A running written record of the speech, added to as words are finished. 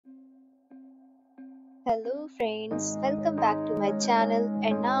Hello friends, welcome back to my channel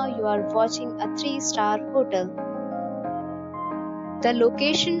and now you are watching a 3-star hotel. The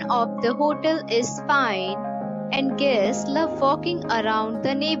location of the hotel is fine and guests love walking around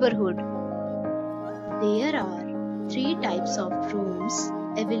the neighborhood. There are 3 types of rooms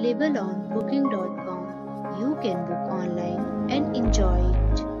available on booking.com. You can book online and enjoy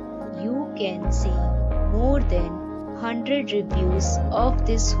it. You can see more than 100 reviews of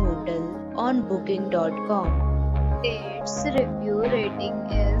this hotel on booking.com. Its review rating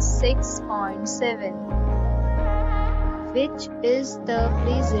is 6.7, which is the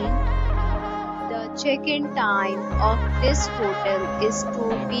pleasant. The check-in time of this hotel is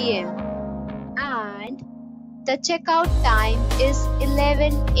 2 p.m. and the checkout time is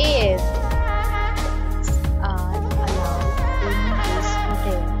 11 a.m. Pets are allowed in this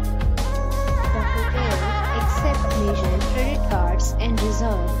hotel. The hotel accepts major credit cards and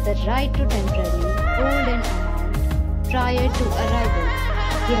reserves the right to temporarily hold an amount prior to arrival.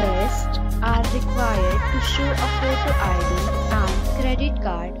 Guests are required to show a photo ID and credit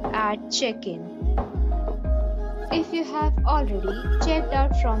card at check-in. If you have already checked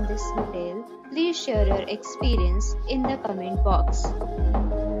out from this hotel, please share your experience in the comment box.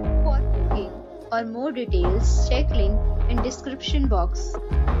 For booking or more details, check link in description box.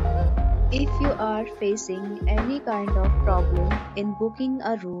 If you are facing any kind of problem in booking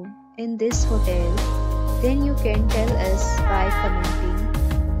a room in this hotel, then you can tell us by commenting.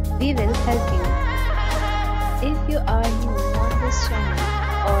 We will help you. If you are new on this channel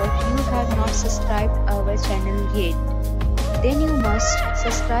or you have not subscribed our channel yet, then you must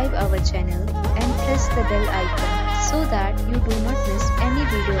subscribe our channel and press the bell icon so that you do not miss any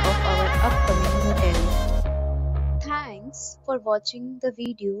video of our upcoming hotel. Thanks for watching the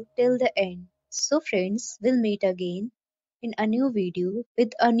video till the end. So friends, we'll meet again in a new video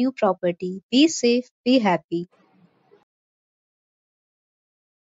with a new property. Be safe, be happy.